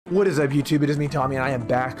What is up, YouTube? It is me, Tommy, and I am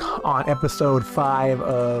back on episode 5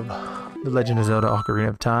 of The Legend of Zelda Ocarina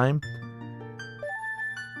of Time.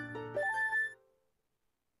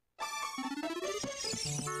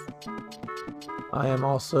 I am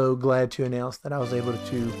also glad to announce that I was able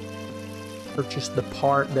to purchase the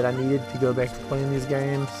part that I needed to go back to playing these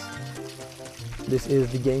games. This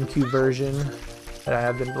is the GameCube version that I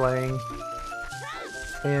have been playing.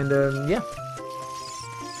 And, yeah.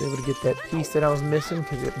 Able to get that piece that I was missing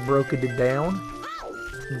because it broke it down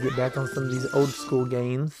and get back on some of these old school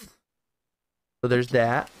games. So there's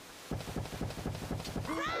that.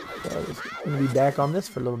 So I'm gonna be back on this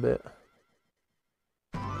for a little bit.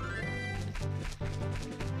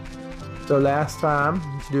 So last time,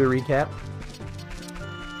 let's do a recap.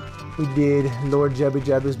 We did Lord Jubby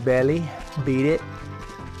Jubba's belly, beat it,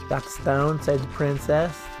 got the stone, saved the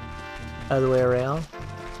princess, other way around.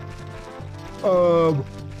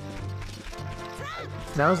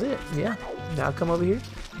 That was it, yeah. Now I come over here,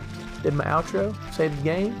 did my outro, saved the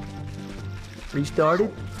game,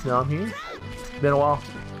 restarted, now I'm here. Been a while.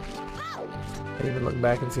 I didn't even look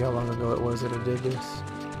back and see how long ago it was that I did this.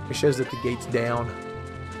 It shows that the gate's down.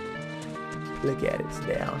 Look at it, it's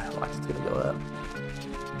down. Watch, it's gonna go up.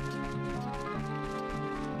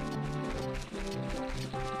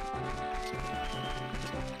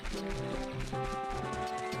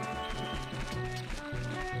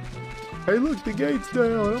 Hey, look, the gate's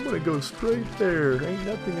down. I'm gonna go straight there. Ain't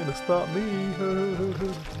nothing gonna stop me.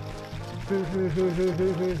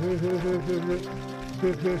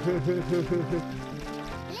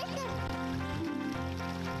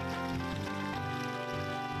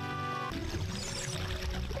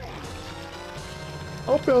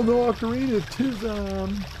 I found the Ocarina of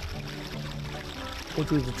Time,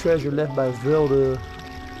 which was the treasure left by Zelda.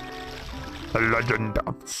 The Legend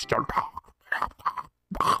of Zelda.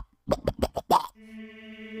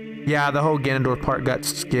 Yeah, the whole Ganondorf part got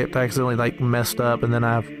skipped. I accidentally messed up and then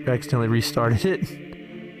I accidentally restarted it.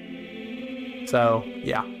 So,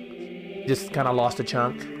 yeah. Just kind of lost a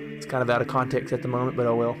chunk. It's kind of out of context at the moment, but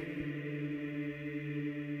oh well.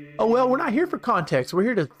 Oh well, we're not here for context. We're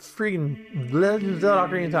here to freaking Legend of Zelda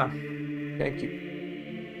Ocarina of Time. Thank you.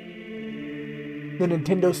 The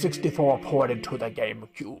Nintendo 64 ported to the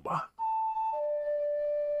GameCube.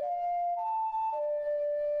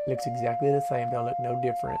 Looks exactly the same, don't look no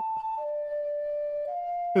different.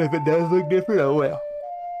 And if it does look different, oh well.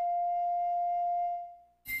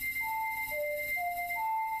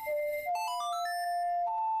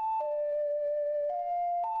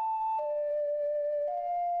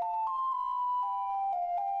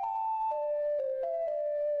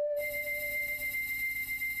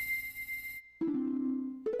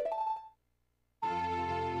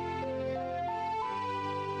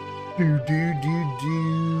 Do.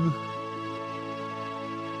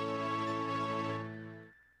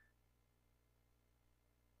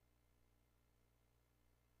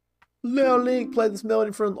 Now, Link, play this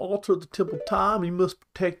melody from the altar of the Temple of Time. You must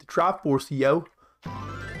protect the Triforce, yo.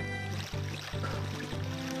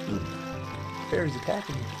 Fairy's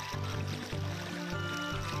attacking you.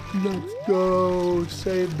 Let's go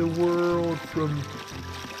save the world from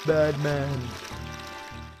bad man.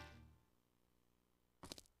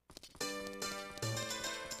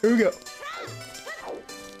 Here we go.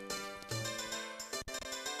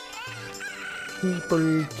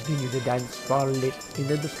 People continue to dance for lit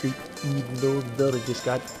into the street, even though Zelda just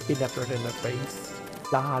got kidnapped right in the face.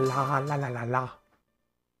 La la la la la la.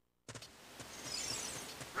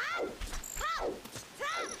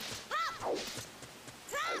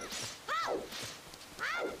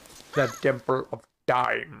 The Temple of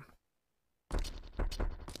Time.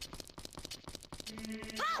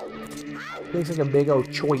 Looks like a big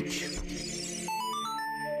old choice.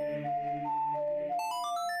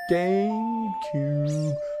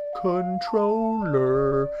 GameCube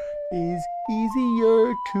controller is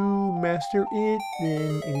easier to master it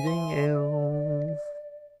than anything else.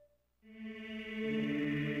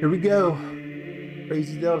 Here we go.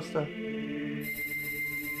 Crazy Zelda stuff.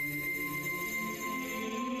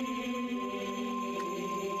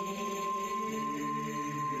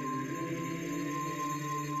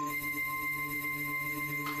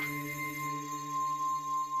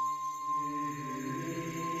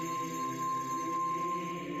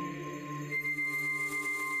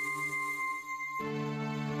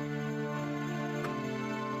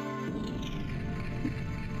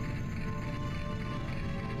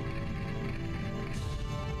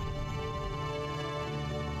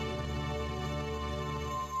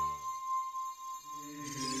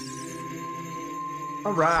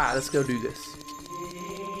 Alright, let's go do this.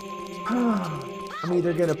 I'm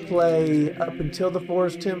either gonna play up until the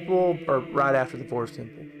Forest Temple or right after the Forest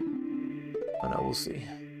Temple. I know, we'll see.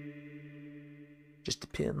 Just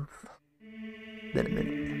depends. Then a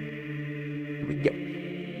minute. Here we go.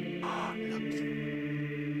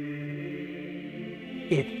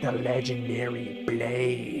 It's the legendary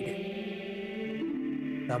blade.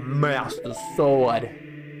 The Master Sword.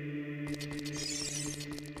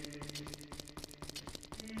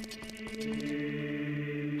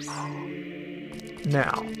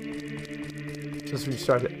 Now, let's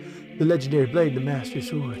restart it. The legendary blade, the Master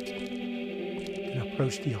Sword. And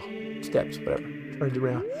approach the steps, whatever. Turns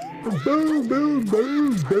around. Boom, boom,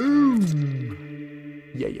 boom, boom.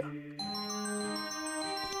 Yeah, yeah.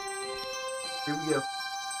 Here we go.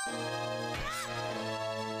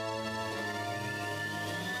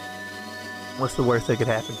 What's the worst that could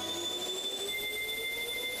happen?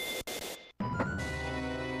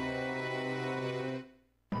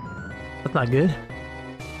 That's not good.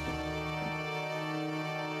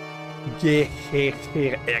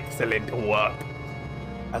 Excellent work.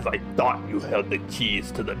 As I thought you held the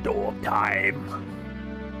keys to the door of time.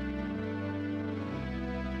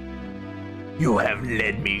 You have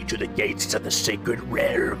led me to the gates of the sacred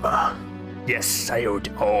realm. Yes, I owe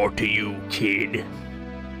it all to you, kid.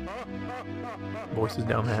 Voices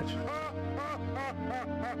don't match.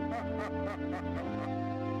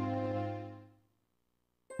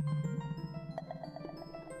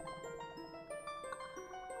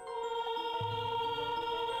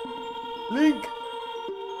 Link!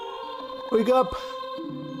 Wake up!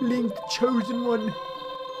 Link, the chosen one!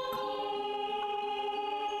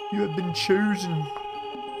 You have been chosen.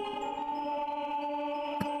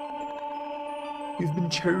 You've been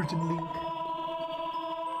chosen, Link.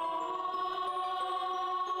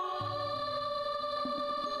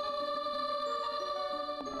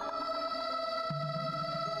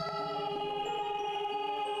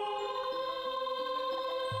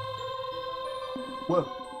 Whoa,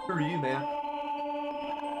 who are you, man?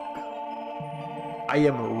 I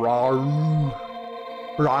am Raul.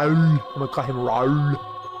 Raul. I'm gonna call him Raul.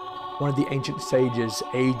 One of the ancient sages.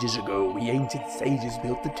 Ages ago, the ancient sages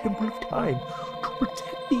built the Temple of Time to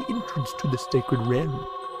protect the entrance to the sacred realm.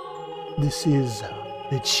 This is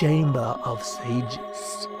the Chamber of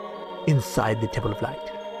Sages inside the Temple of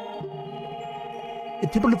Light. The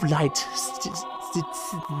Temple of Light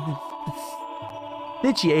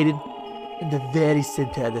situated in the very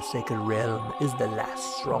center of the sacred realm is the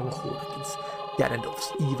last stronghold against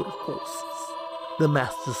Ganondorf's evil forces. The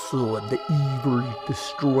Master Sword, the evil,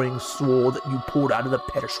 destroying sword that you pulled out of the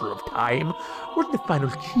pedestal of time, was the final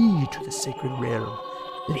key to the sacred realm.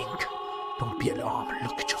 Link, don't be alarmed.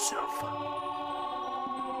 Look at yourself.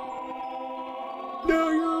 Now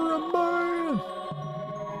you're a man!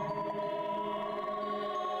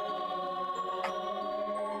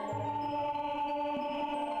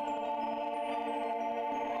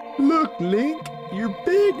 Look, Link, you're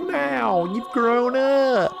big now. You've grown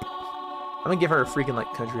up. I'm gonna give her a freaking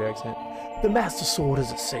like country accent. The Master Sword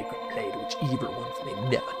is a sacred blade which evil ones may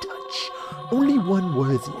never touch. Only one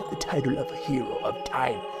worthy of the title of a hero of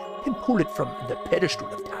time can pull it from the pedestal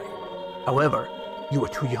of time. However, you are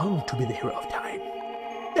too young to be the hero of time.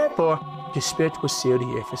 Therefore, your spirit was sealed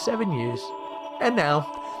here for 7 years. And now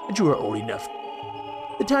that you are old enough,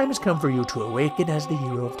 the time has come for you to awaken as the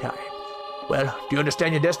hero of time. Well, do you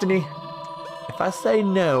understand your destiny? If I say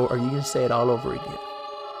no, are you going to say it all over again?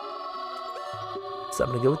 So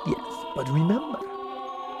I'm going to go with yes. But remember,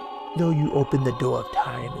 though you opened the door of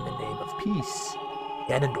time in the name of peace,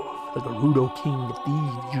 Ganondorf, the Gerudo King of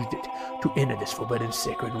Thieves, used it to enter this forbidden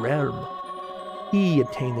sacred realm. He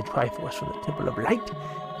obtained the Triforce from the Temple of Light,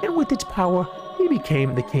 and with its power, he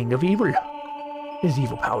became the King of Evil. His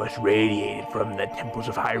evil powers radiated from the temples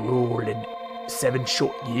of Hyrule, and 7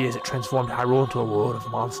 short years it transformed Hyrule into a world of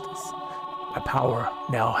monsters. My power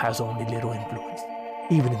now has only little influence,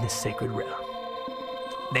 even in this sacred realm.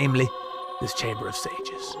 Namely, this Chamber of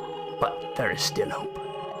Sages. But there is still hope.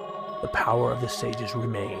 The power of the sages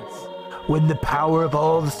remains. When the power of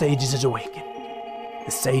all the sages is awakened,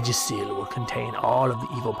 the Sage's seal will contain all of the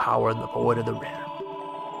evil power in the void of the realm.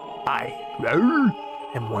 I, Raul,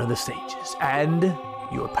 am one of the sages, and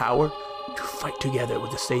your power to fight together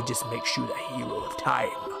with the sages makes you the hero of time.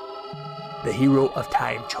 The hero of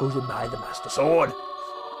time chosen by the Master Sword.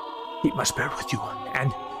 Keep my spirit with you,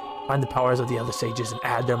 and find the powers of the other sages and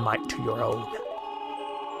add their might to your own.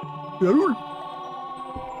 Raul.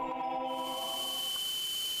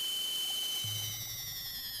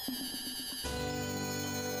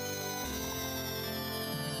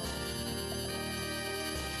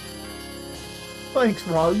 Thanks,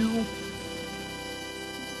 Raul.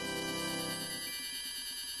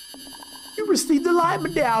 received the light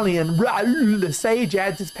medallion. Raoul, the sage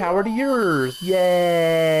adds his power to yours.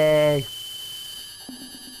 Yay!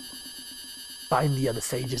 Find the other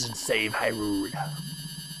sages and save Hyrule.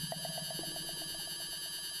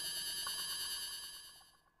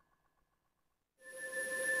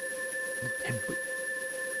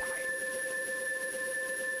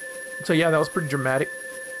 So yeah, that was pretty dramatic.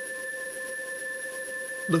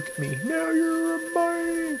 Look at me. Now you're a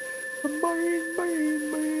man.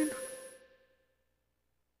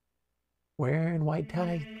 Wearing white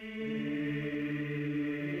tie.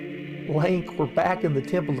 Link, we're back in the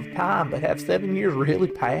Temple of Time, but have 7 years really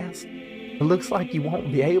passed? It looks like you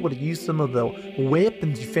won't be able to use some of the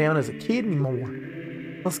weapons you found as a kid anymore.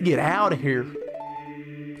 Let's get out of here.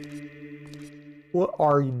 What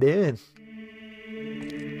are you doing?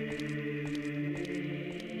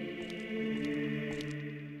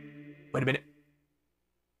 Wait a minute.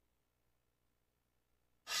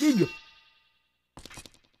 Giga.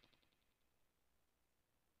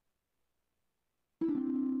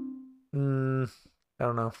 I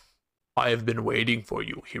don't know. I have been waiting for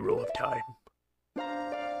you, hero of time.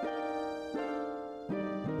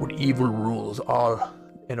 When evil rules all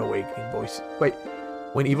an awakening voice. Wait.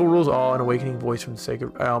 When evil rules all, an awakening voice from the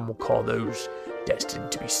sacred realm will call those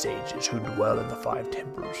destined to be sages who dwell in the 5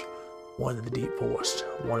 temples. One in the deep forest,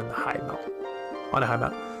 one in the high mountain. On a high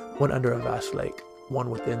mountain, one under a vast lake, one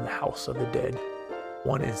within the house of the dead,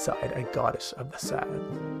 one inside a goddess of the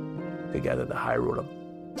Saturn. Together the Hyrule of...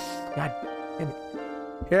 God damn it.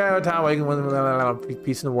 Yeah, time awakening,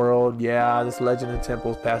 peace in the world. Yeah, this legend of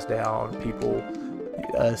temples passed down. People,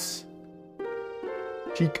 us.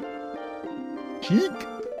 Cheek.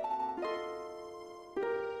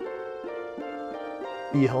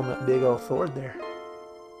 You holding that big old sword there.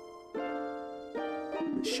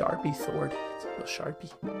 The Sharpie sword. It's a little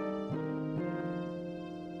Sharpie.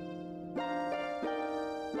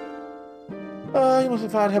 You must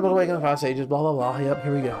have found Temple to Awaken the 5 Sages, blah blah blah. Yep,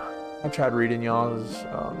 here we go. I tried reading y'all's.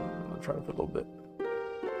 I'll try to put a little bit.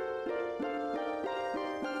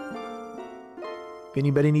 If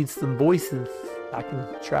anybody needs some voices, I can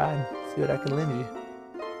try and see what I can lend you.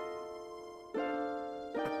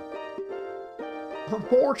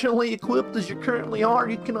 Unfortunately, equipped as you currently are,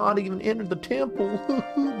 you cannot even enter the temple.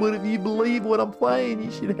 But if you believe what I'm saying,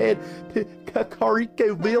 you should head to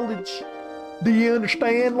Kakariko Village. Do you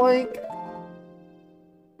understand, Link?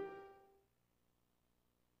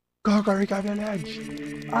 Kakariko Village.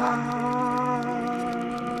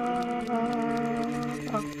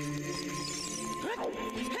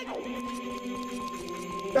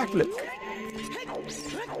 Backflip.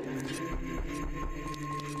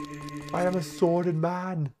 I am a sworded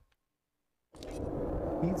man.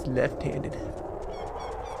 He's left-handed.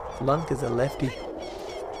 Lunk is a lefty.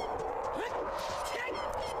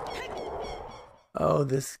 Oh,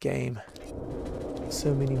 this game.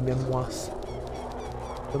 So many memoirs.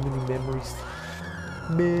 So many memories.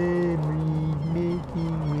 Memories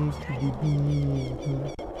making ways to the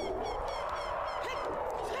beat.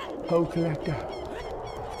 Oh, collector.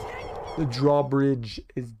 The drawbridge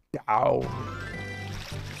is down.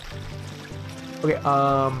 Okay,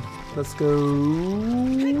 let's go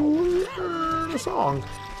learn a song.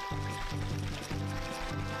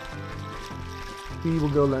 We will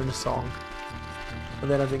go learn a song. And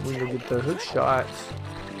then I think we will get the hook shots.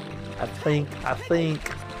 I think.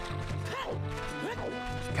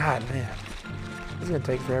 God, man. It's gonna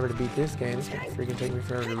take forever to beat this game. It's gonna freaking take me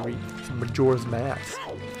forever to beat Majora's Mask.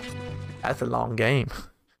 That's a long game.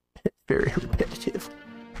 Very repetitive.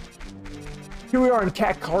 Here we are in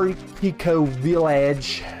Kakariko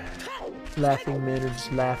Village. Laughing men are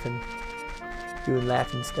just laughing. Doing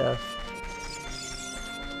laughing stuff.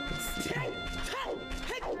 Let's see.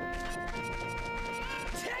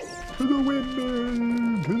 To the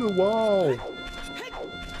window! To the wall!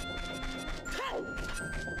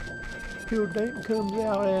 Till Dayton comes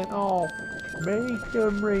out and all. Make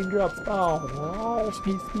them raindrops fall. Oh,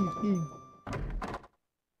 ski, ski, ski.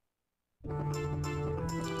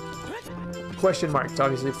 Question marks,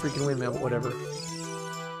 obviously a freaking windmill, whatever.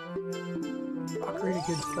 Ocarina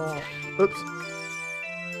Kid's fault. Oops.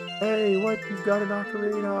 Hey, what? You've got an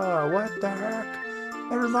ocarina. What the heck?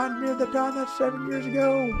 That reminds me of the time that 7 years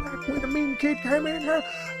ago, back when the mean kid came in here,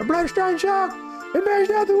 a bloodstained shock, and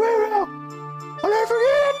mashed out the wheel. I'll never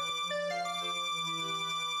forget it.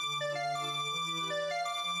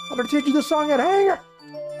 I'm gonna teach you the song at Hanger.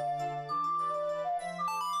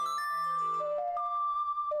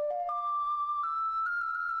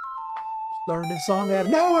 Learn this song out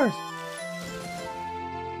of nowhere.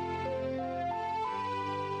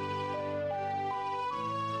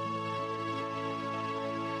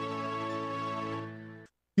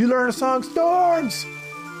 You learn a song, Storms!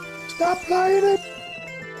 Stop playing it!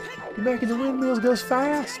 You're making the windmills go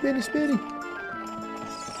fast. Spinny, spinny.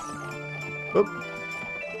 Oop.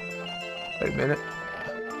 Wait a minute.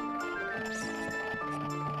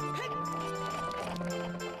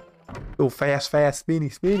 Go fast, fast, spinny,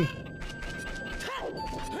 spinny.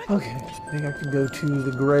 Okay, I think I can go to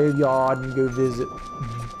the graveyard and go visit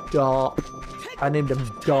Domp. I named him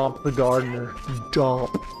Domp the gardener.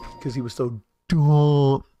 Domp. Because he was so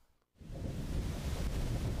dumb.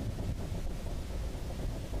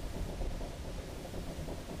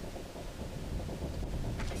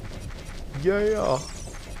 Yeah.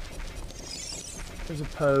 There's a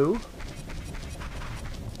Poe.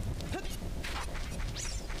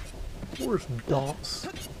 Where's some Domps?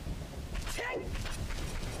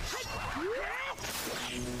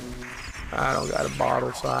 I don't got a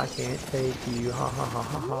bottle, so I can't take you. Ha ha ha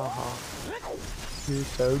ha ha ha. You're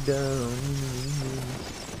so dumb.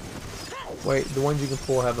 Wait, the ones you can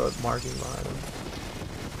pull have a marking on them.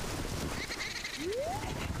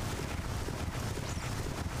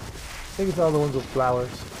 I think it's all the ones with flowers.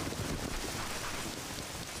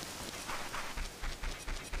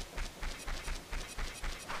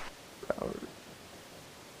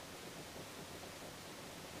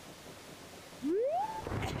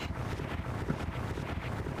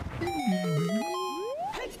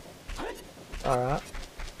 Alright.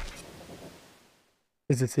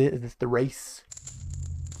 Is this it? Is this the race?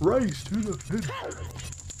 Race to the finish.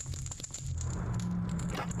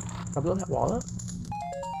 Can I blow that wall up?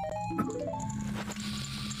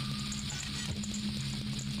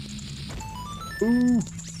 Ooh.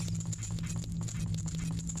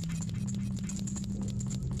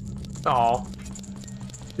 Aw.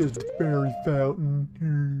 Just a fairy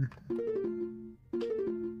fountain.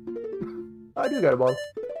 I do got a bottle.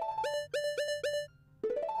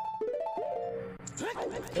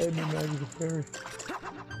 And then I use a fairy.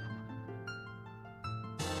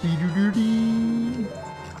 Dee-doo-doo-dee.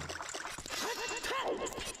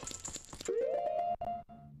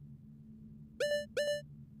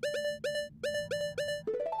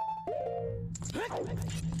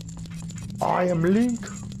 I am Link.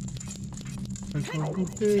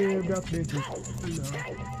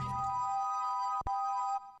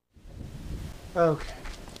 Okay.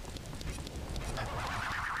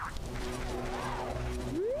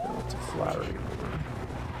 No, it's a flowery one.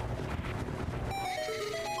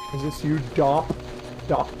 Is this you, Dop?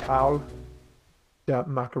 Dop Cow? Dop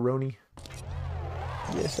Macaroni?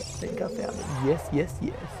 Yes, I think I found it. Yes, yes,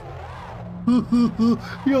 yes.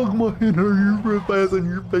 Young man, are you real fast on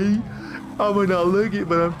your feet? I may not look it,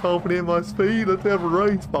 but I'm topping in my speed. Let's have a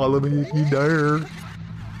race. Follow me if you dare.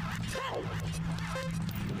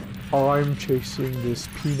 I'm chasing this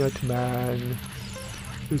peanut man.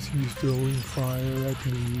 Because he's throwing fire at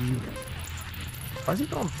me. Why is he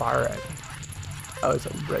throwing fire at me? Oh, it's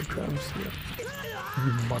like breadcrumbs. Yeah.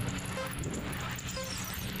 You mother.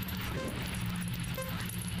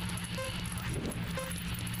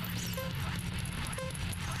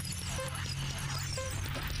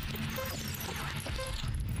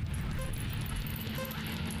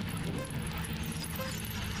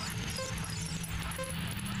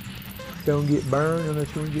 Don't get burned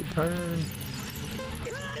unless you want to get turned.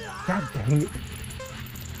 God dang it.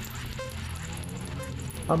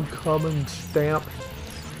 I'm coming, Stamp.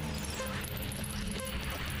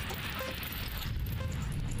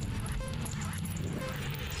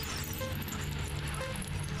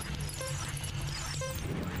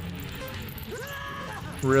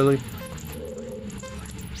 Really?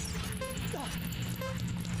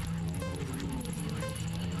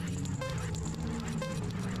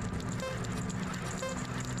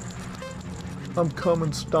 I'm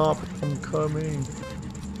coming, Stomp. I'm coming.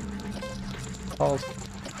 Pause.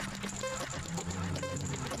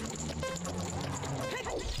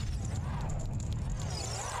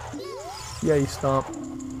 Yay, Stomp.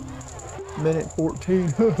 Minute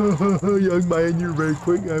 14. Young man, you're very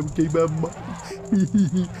quick. I will keep up my...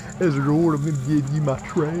 As a reward, I'm going to give you my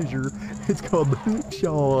treasure. It's called the hook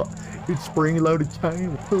shot. It's spring-loaded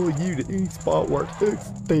chain will pull you to any spot where it hooks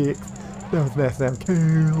sticks. Doesn't that sound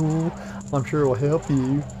cool? I'm sure it will help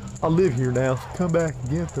you. I live here now, so come back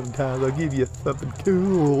again sometimes. I'll give you something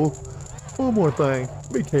cool. One more thing.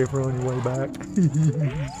 Be careful on your way back.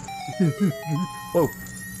 Whoa.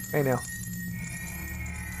 Hey now.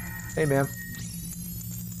 Hey man.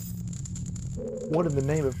 What in the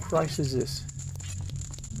name of Christ is this?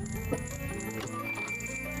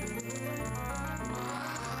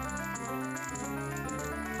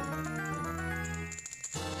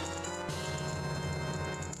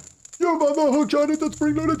 You're my a hook shot at the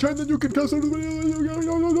spring loaded chain, then you can cast it.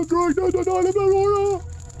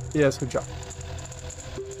 Yes, hook shot.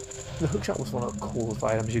 The hook shot was one of the coolest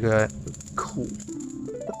items you got. Cool.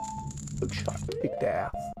 Hook shot kicked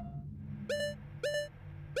ass.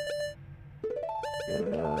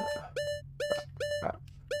 Yeah.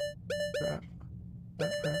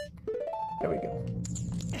 There we go.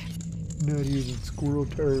 Not using squirrel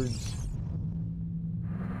turds.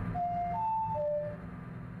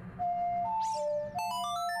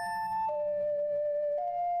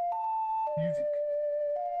 Music.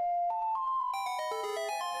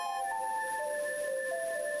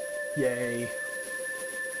 Yay.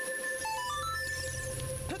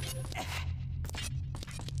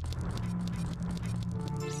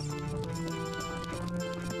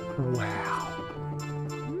 Wow.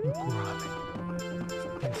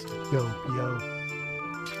 That's dope, yo.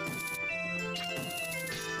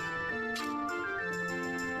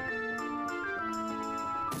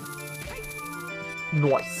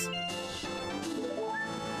 Nice.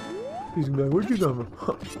 He's gonna be like, where'd you come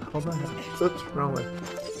from? How about that? Oops, wrong way.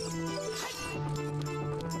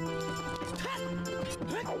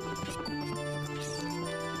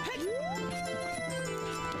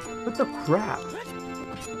 What the crap?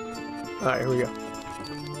 Alright, here we go.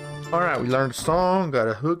 Alright, we learned a song, got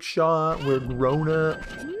a hook shot, we're grown up.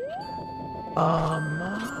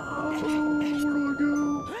 Where do I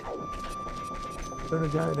go? Then I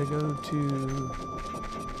gotta go to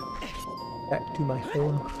back to my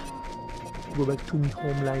home. Go back to my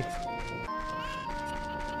home life.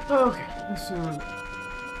 Okay, this is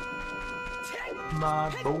my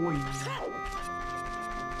boy.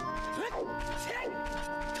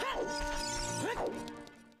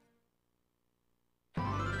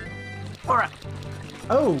 Alright.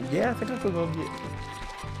 Oh, yeah, I think I could go get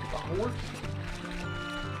the horse.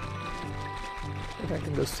 I think I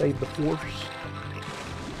can go save the horse.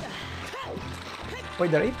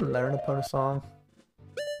 Wait, did I even learn Epona song?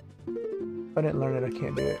 If I didn't learn it, I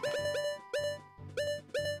can't do it.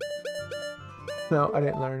 No, I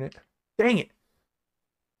didn't learn it. Dang it!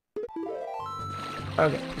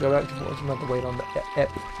 Okay, go back to horse. I'm going to have to wait on the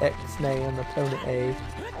X-nay on the Epona A.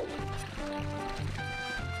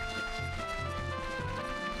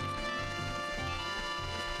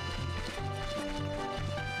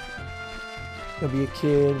 Go be a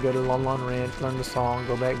kid, go to Lon Lon Ranch, learn the song,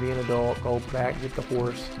 go back be an adult, go back, get the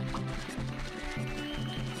horse.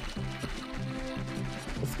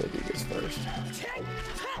 Let's go do this first.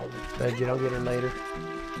 Fudge it, I'll get her later.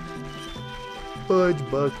 Fudge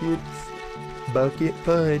buckets. Bucket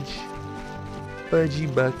fudge. Fudgy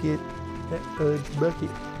bucket. That fudge bucket.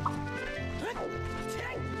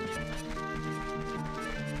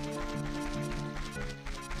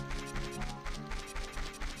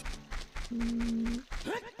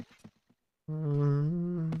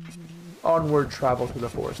 Onward travel to the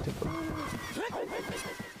forest temple.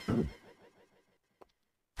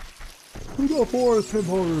 To the forest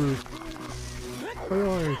temple!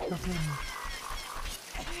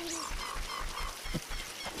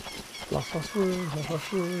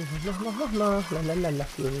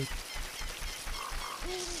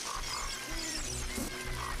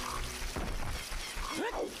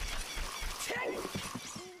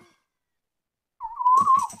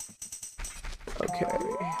 Okay.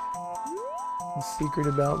 The secret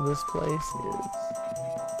about this place is...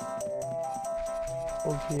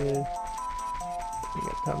 Okay. You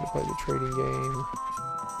got time to play the trading game.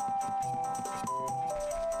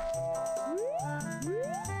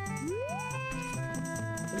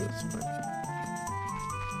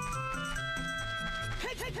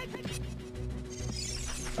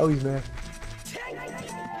 Oh, he's mad.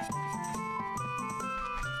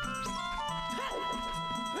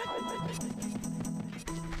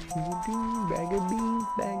 Bag of beans,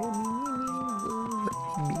 bag of beans.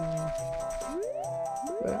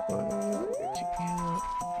 That one,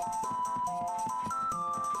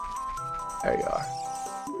 there you are.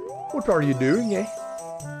 What are you doing, eh?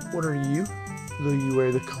 What are you? Though you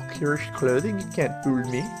wear the curious clothing, you can't fool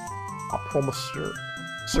me. I promised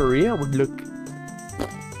Saria would look.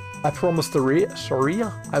 I promised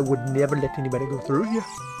Saria I would never let anybody go through here.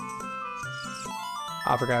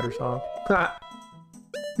 I forgot her song.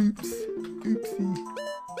 Oops. Oopsie.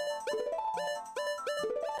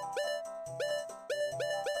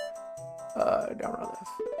 Down on this.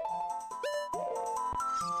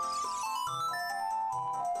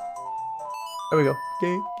 There we go.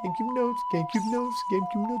 GameCube notes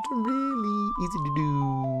are really easy to do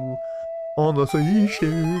on the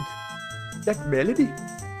C-Shake. That melody.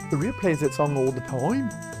 Saria plays that song all the time.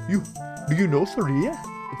 Do you know Saria?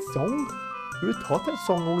 It's song? You would have taught that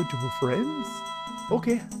song only to her friends?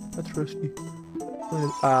 Okay, I trust you.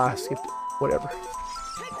 I skipped it. Whatever.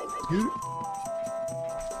 Dude.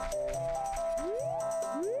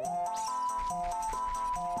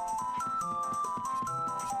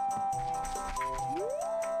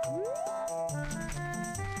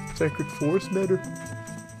 Sacred Forest Matter.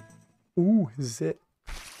 Ooh, is it?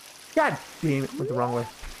 God damn it, went the wrong way.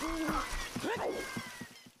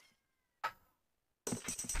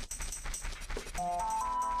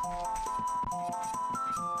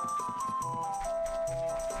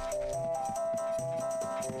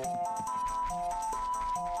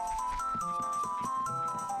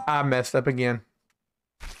 I messed up again.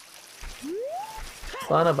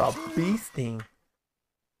 Son of a beasting.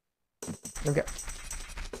 Okay.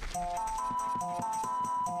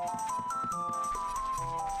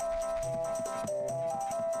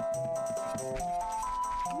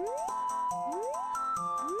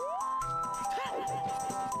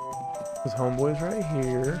 His homeboy's right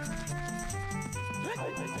here.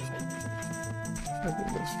 I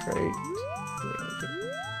can go straight.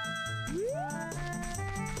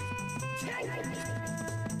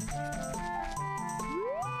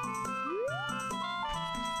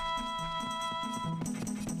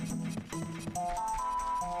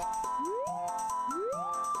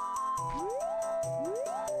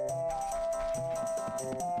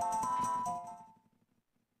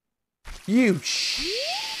 You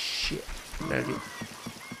shit nugget.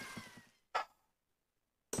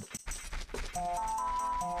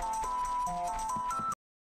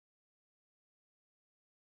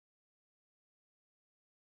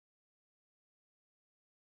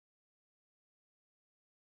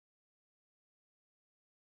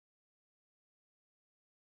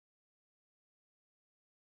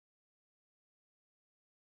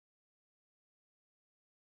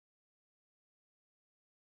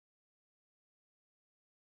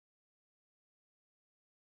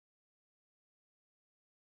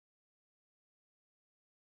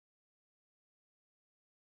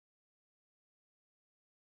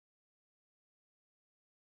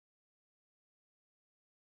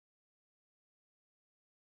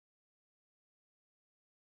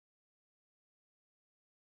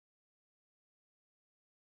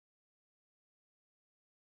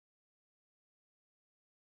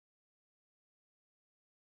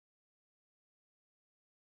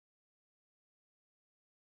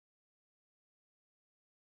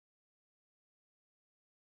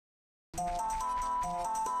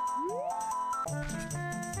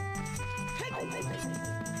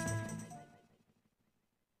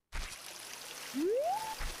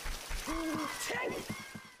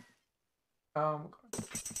 God.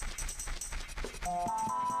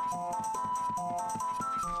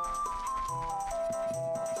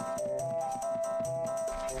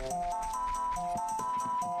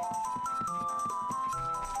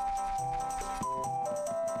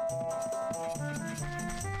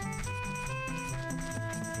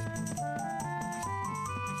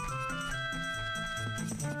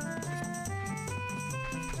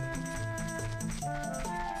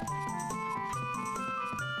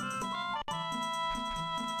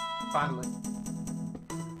 Finally.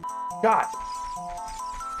 God!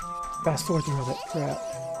 Fast forward through all that crap.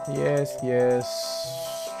 Yes, yes.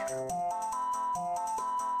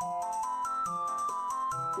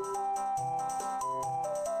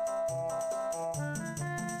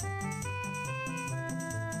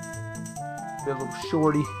 Be a little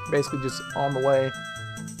shorty, basically just on the way.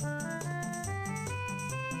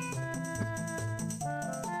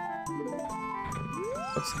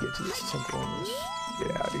 Let's get to this simple one.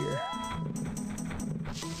 Get out of here.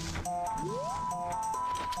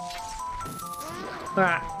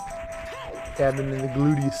 Ah! Stab him in the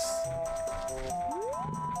gluteus.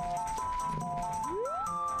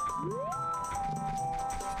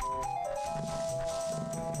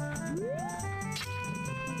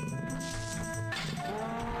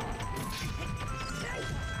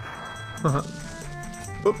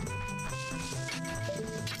 Oop.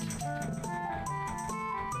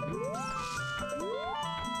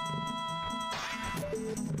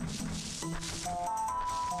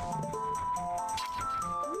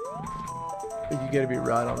 You gotta be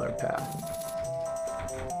right on their path.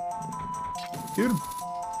 Shoot him.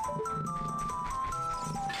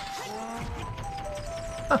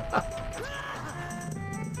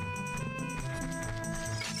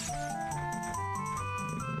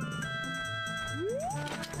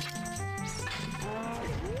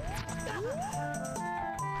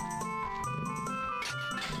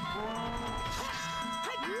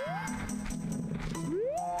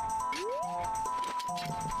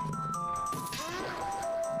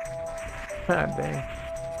 God dang.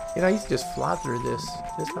 You know, I used to just fly through this.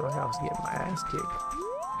 This time I was getting my ass kicked.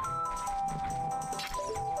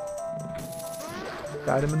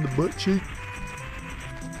 Got him in the butt cheek.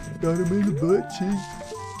 Got him in the butt cheek.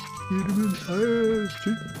 Get him in the ass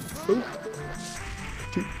cheek. Oh.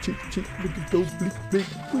 Cheek, cheek, cheek. Look at those bleak, bleak,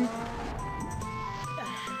 bleak.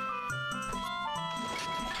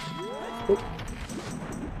 Oh.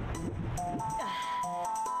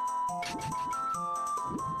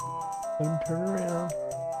 Let him turn around.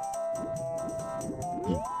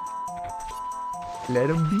 Let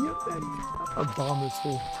him be a baby. A bomb is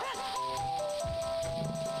full.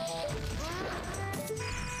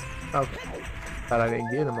 Okay. Thought I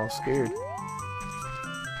didn't get him, I was scared.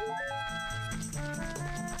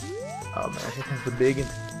 Oh man, here comes the biggin.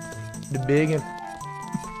 The biggin.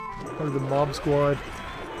 Part of the mob squad.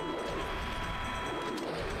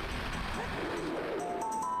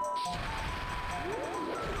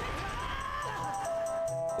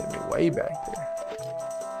 Get me way back there.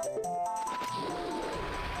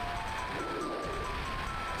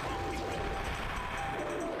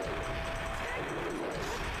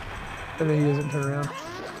 And then he doesn't turn around.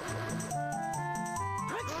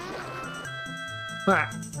 Ah,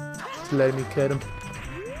 just letting me cut him.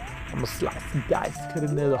 I'm gonna slice some dice, cut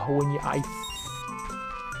another hole in your ice.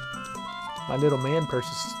 My little man purse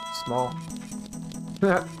is small.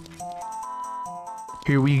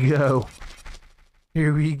 Here we go.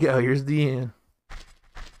 Here we go. Here's the end.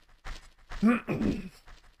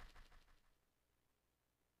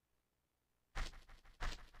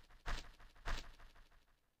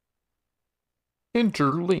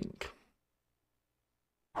 Interlink.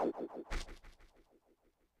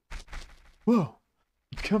 Whoa,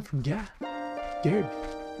 you come from guy. Scared me.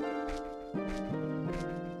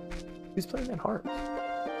 Who's playing that harp?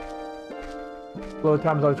 Flow of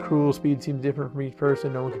time is always cruel. Speed seems different from each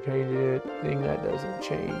person. No one can change it. Thing that doesn't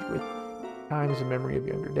change with time is a memory of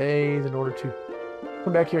younger days. In order to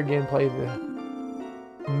come back here again, play the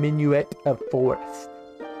Minuet of Forest.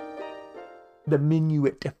 The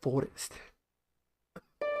Minuet of Forest.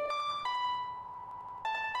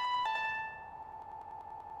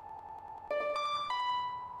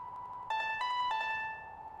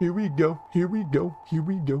 Here we go, here we go, here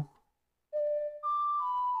we go.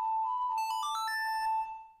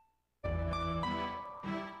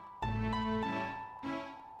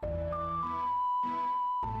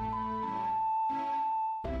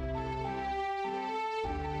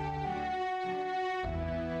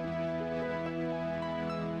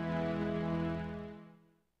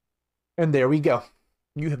 And there we go.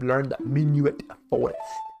 You have learned the Minuet Forest.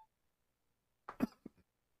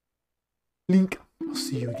 Link. I'll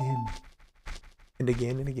see you again. And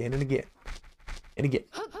again and again and again. And again.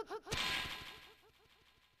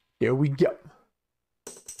 Here we go.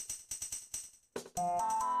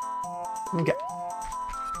 Okay.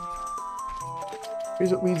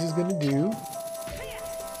 Here's what Weeds is gonna do.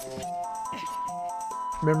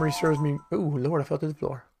 Memory serves me. Oh Lord, I fell to the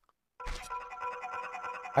floor.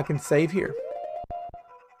 I can save here.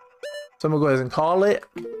 So I'm gonna go ahead and call it.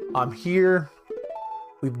 I'm here.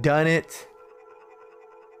 We've done it.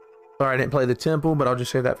 Sorry I didn't play the temple, but I'll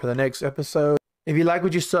just save that for the next episode. If you like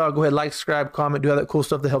what you saw, go ahead, like, subscribe, comment, do all that cool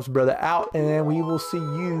stuff that helps brother out, and we will see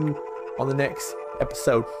you on the next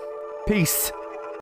episode. Peace.